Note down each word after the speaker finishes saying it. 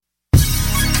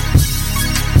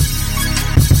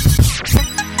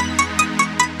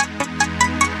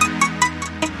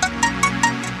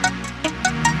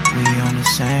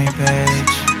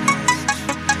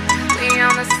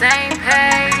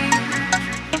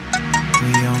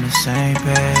same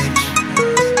page.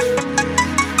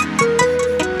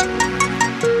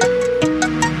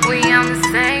 We on the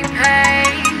same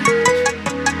page.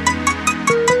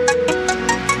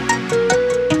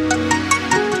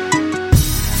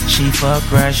 She fuck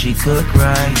right, she cook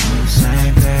right. We on the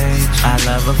same page. I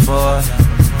love her for it.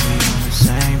 We on the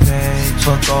same page.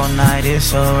 Fuck all night,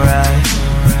 it's alright.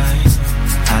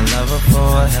 I love her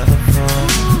for it.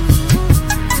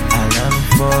 I love her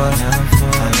for it.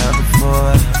 I love her for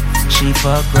it. She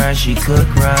fuck right, she cook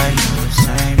right. We on the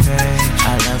same page.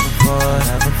 I love her for it.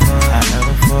 I love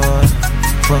her for it.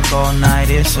 Fuck all night,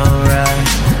 it's alright.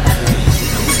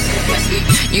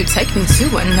 You take me to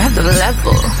another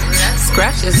level.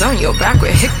 Scratches on your back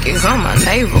with hickeys on my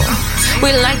navel.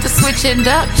 We like to switch it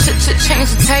up,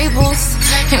 change the tables.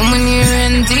 And when you're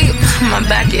in deep, my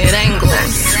back it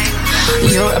angles.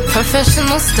 You're a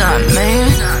professional stunt man.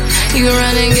 You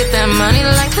run and get that money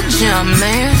like the jump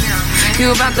man.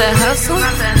 You about that hustle,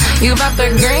 you about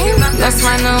that green. That's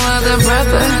why no other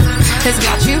brother has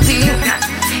got you beat.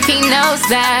 He knows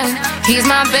that he's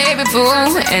my baby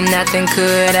boo, and nothing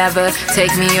could ever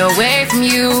take me away from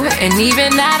you. And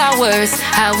even at our worst,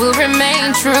 I will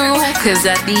remain true. Cause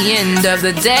at the end of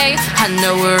the day, I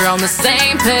know we're on the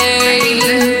same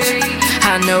page.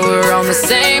 I know we're on the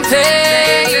same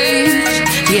page.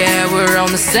 Yeah, we're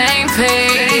on the same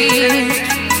page.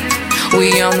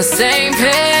 We on the same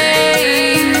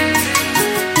page.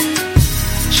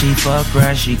 She fuck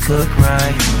right, she cook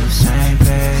right. We on the same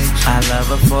page. I love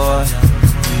her for it.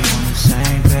 We on the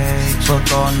same page.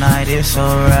 Fuck all night, it's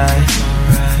alright.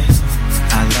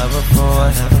 I love her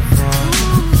for it.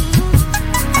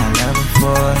 I love her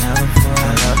for it. I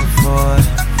love her for it.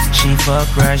 She fuck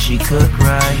right, she cook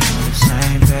right. We on the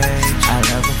same page. I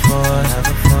love her for it.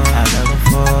 I love her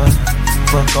for it.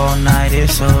 Fuck all night,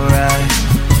 it's alright.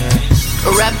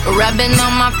 Rubbing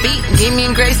on my feet, give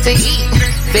me grace to eat.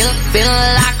 Feeling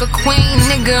like a queen,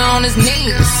 nigga on his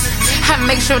knees. I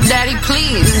make sure daddy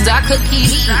pleased, I cook he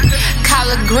eat.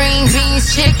 Collard green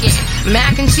beans, chicken,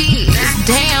 mac and cheese.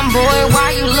 Damn boy,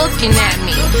 why you looking at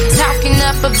me? Talking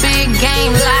up a big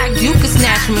game like you could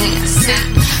snatch me. See,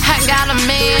 I got a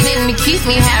man and he keeps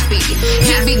me happy.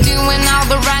 He be doing all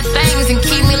the right things and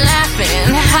keep me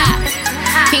laughing. Ha.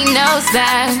 He knows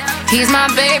that he's my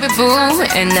baby boo,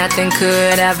 and nothing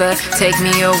could ever take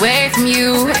me away from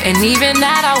you. And even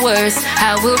at our worst,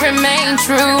 I will remain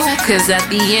true. Cause at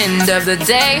the end of the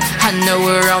day, I know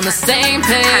we're on the same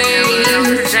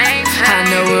page. I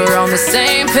know we're on the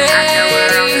same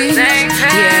page.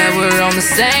 Yeah, we're on the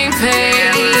same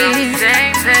page.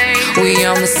 We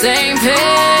on the same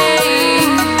page.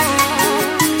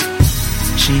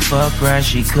 She fuck right,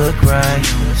 she cook right. We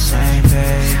on the same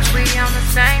page. We on the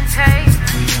same page.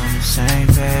 We on the same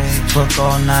page. Fuck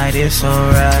all night, it's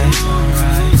alright.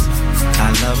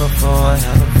 I love her for it.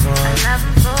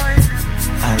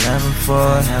 I love her for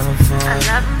it.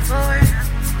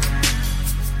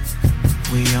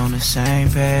 We on the same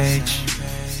page.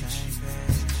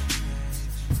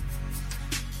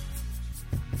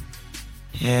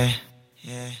 Yeah.